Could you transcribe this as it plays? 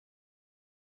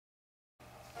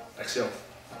Action.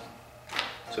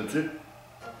 Sais-tu?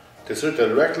 T'es sûr que t'as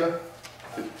le rec là?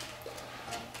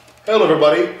 Hello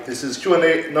everybody, this is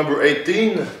Q&A number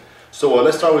 18. So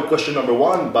let's start with question number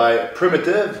 1 by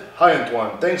Primitive. Hi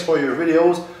Antoine, thanks for your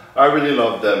videos. I really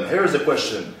love them. Here's the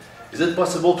question. Is it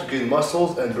possible to gain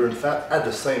muscles and burn fat at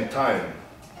the same time?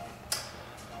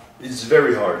 It's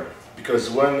very hard because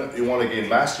when you want to gain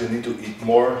mass, you need to eat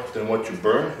more than what you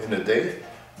burn in a day.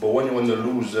 But when you want to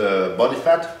lose body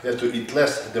fat, you have to eat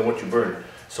less than what you burn.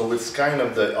 So it's kind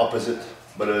of the opposite.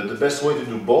 But the best way to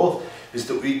do both is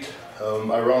to eat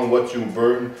around what you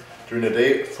burn during the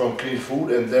day from clean food,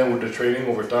 and then with the training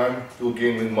over time, you'll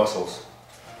gain lean muscles.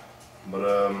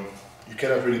 But you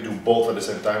cannot really do both at the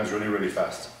same time. It's really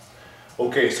fast.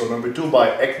 Okay, so number 2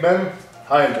 by Ekman.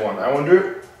 Hi Antoine, I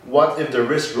wonder what if the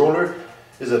wrist roller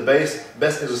is the best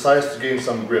exercise to gain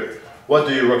some grip. What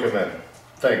do you recommend?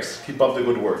 Thanks, keep up the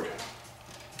good work.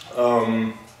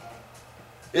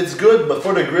 It's good, but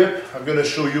for the grip, I'm gonna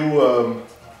show you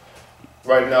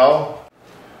right now.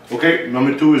 Okay,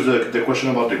 number 2 is the question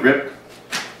about the grip.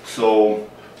 So,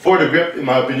 for the grip, in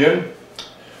my opinion,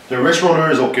 the wrist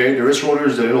roller is okay. The wrist roller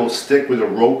is a little stick with a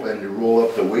rope and you roll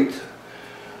up the weight.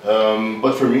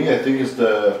 But for me, I think it's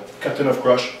the Captain of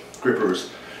Crush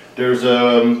grippers. There's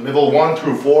level 1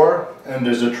 through 4, and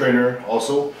there's a trainer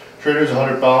also. Trainer is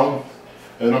 100 pounds.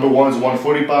 Number 1 is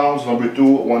 140 pounds. Number 2,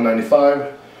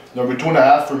 195. Number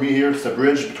 2.5 for me here, it's the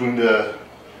bridge between the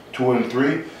 2 and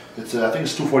 3. It's I think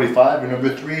it's 245. And number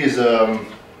 3 is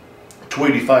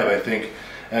 285, I think.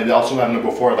 And they also have number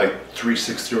 4 like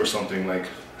 360 or something, like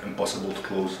impossible to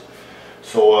close.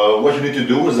 So what you need to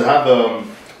do is have a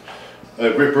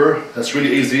gripper that's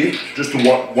really easy, just to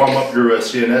warm up your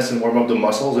CNS and warm up the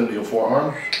muscles in your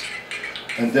forearm.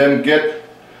 And then get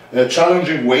a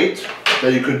challenging weight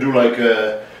that you could do like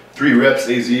 3 reps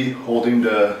easy holding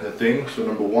the thing. So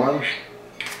number 1,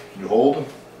 you hold.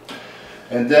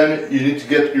 And then you need to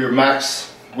get your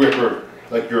max gripper,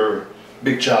 like your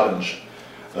big challenge.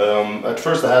 At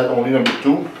first I had only number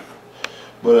 2,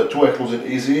 but at 2 I closed it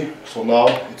easy. So now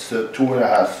it's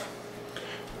 2.5.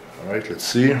 Alright, let's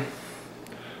see.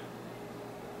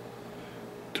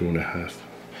 2.5.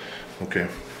 Okay,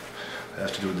 I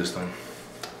have to do it this time.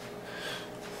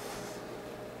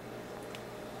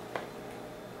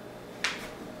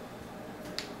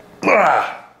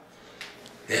 Ah!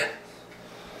 Yeah.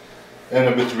 And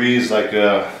number 3 is like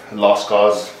a lost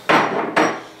cause.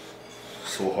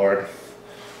 So hard.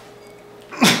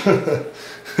 Fuck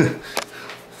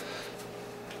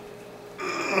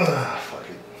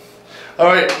it.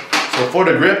 Alright, so for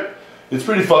the grip, it's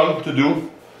pretty fun to do.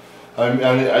 I mean,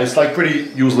 it's like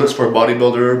pretty useless for a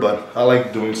bodybuilder, but I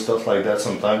like doing stuff like that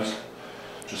sometimes,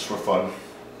 just for fun.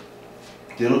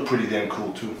 They look pretty damn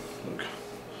cool too. Look.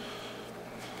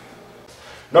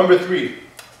 Number 3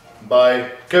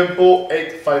 by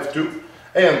Kempo852.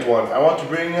 Hey Antoine, I want to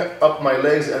bring up my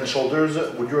legs and shoulders.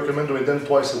 Would you recommend doing them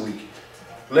twice a week?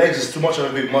 Legs is too much of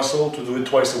a big muscle to do it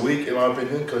twice a week, in my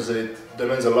opinion, because it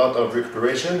demands a lot of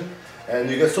recuperation. And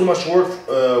you get so much work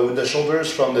with the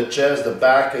shoulders from the chest, the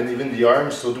back, and even the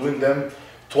arms. So doing them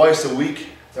twice a week,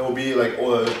 that will be like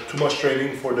too much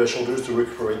training for the shoulders to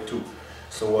recuperate too.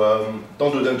 So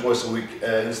don't do them twice a week.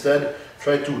 Instead,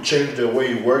 try to change the way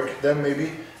you work them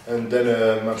maybe, and then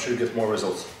I'm sure you get more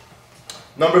results.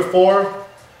 Number 4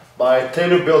 by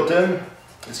Taylor Bilton.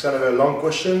 It's kind of a long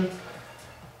question.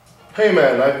 Hey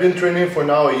man, I've been training for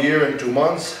now a year and 2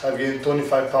 months. I've gained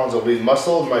 25 pounds of lean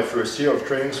muscle in my first year of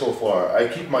training so far. I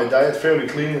keep my diet fairly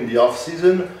clean in the off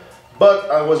season, but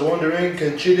I was wondering,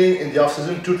 can cheating in the off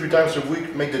season 2-3 times a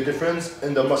week make the difference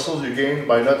in the muscles you gain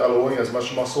by not allowing as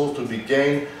much muscle to be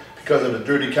gained because of the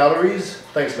dirty calories?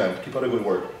 Thanks man, keep up the good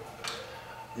work.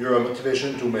 You're a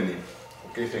motivation to many.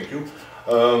 Okay, thank you.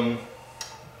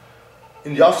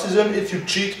 In the off season, if you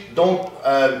cheat, don't,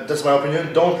 that's my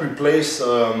opinion, don't replace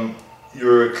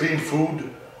your clean food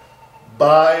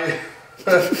by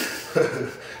a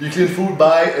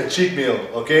cheat meal,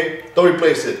 okay? Don't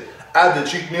replace it. Add the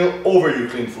cheat meal over your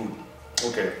clean food.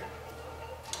 Okay.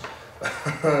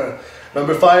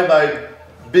 Number 5 by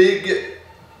Big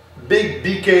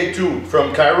BK2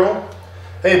 from Cairo.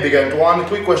 Hey Big Antoine,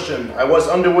 quick question. I was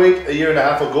underweight a year and a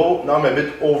half ago. Now I'm a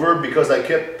bit over because I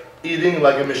kept eating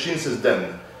like a machine since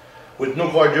then. With no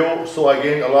cardio, so I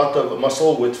gained a lot of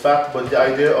muscle with fat, but the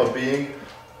idea of being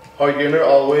hard gainer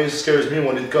always scares me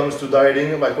when it comes to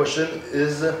dieting. My question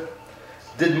is,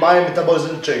 did my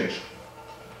metabolism change?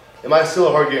 Am I still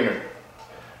a hard gainer?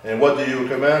 And what do you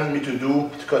recommend me to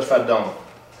do to cut fat down?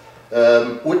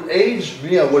 With age,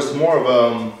 me, I was more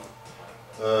of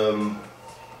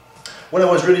when I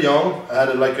was really young, I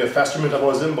had like a faster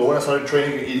metabolism, but when I started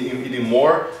training and eating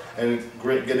more, and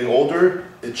getting older,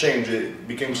 it changed. It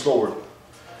became slower.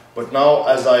 But now,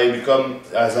 as I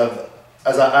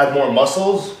add more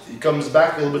muscles, it comes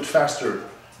back a little bit faster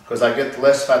because I get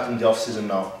less fat in the off season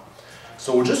now.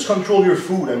 So just control your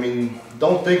food. I mean,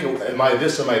 don't think, am I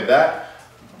this, am I that?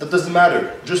 That doesn't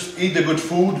matter. Just eat the good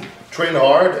food, train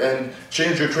hard, and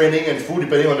change your training and food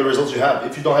depending on the results you have.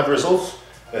 If you don't have the results,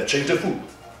 change the food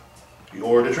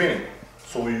or the training,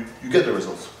 so you get the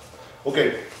results.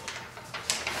 Okay.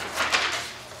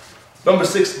 Number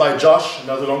 6 by Josh,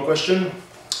 another long question.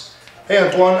 Hey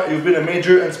Antoine, you've been a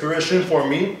major inspiration for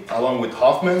me, along with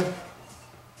Hoffman,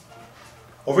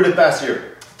 over the past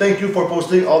year. Thank you for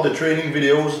posting all the training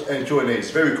videos and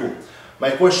Q&As, very cool. My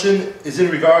question is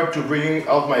in regard to bringing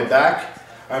out my back.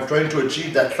 I'm trying to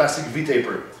achieve that classic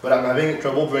V-taper, but I'm having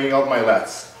trouble bringing out my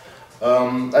lats.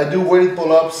 I do weighted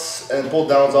pull-ups and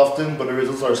pull-downs often, but the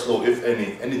results are slow, if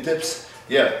any. Any tips?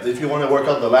 Yeah, if you want to work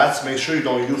out the lats, make sure you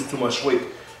don't use too much weight,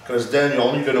 because then you're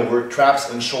only going to work traps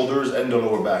and shoulders and the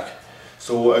lower back.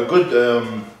 So a good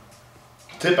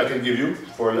tip I can give you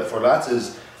for lats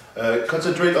is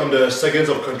concentrate on the seconds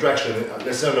of contraction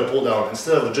instead of the pull-down.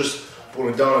 Instead of just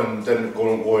pulling down and then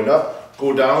going up,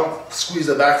 go down, squeeze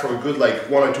the back for a good like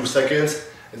 1 or 2 seconds,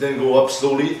 and then go up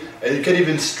slowly. And you can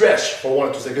even stretch for 1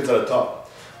 or 2 seconds at the top.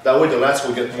 That way the lats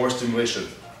will get more stimulation.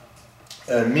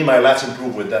 And my lats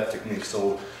improve with that technique,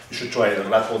 so you should try it.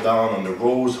 Lat pull down on the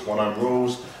rows, 1-arm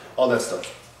rows, all that stuff.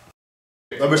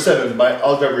 Number 7 by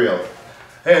Al Gabriel.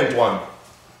 Hey Antoine,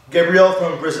 Gabriel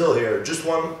from Brazil here. Just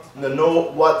want to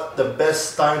know what the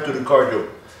best time to do cardio.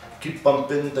 Keep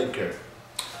pumping, take care.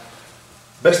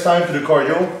 Best time to do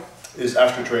cardio is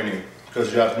after training,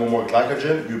 because you have no more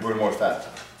glycogen, you burn more fat.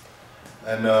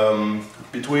 And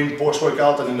between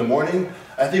post-workout and in the morning,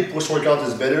 I think post-workout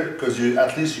is better because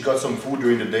at least you got some food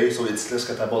during the day, so it's less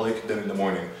catabolic than in the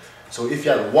morning. So if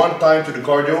you had one time to do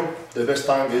cardio, the best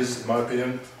time is, in my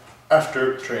opinion,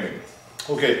 after training.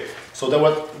 Okay, so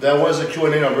that was a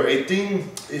Q&A number 18.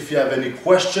 If you have any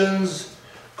questions,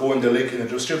 go in the link in the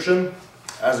description.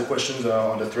 Ask the questions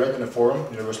on the thread in the forum,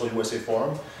 Universal USA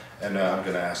forum, and I'm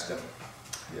gonna ask them.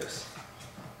 Yes.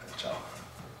 Ciao.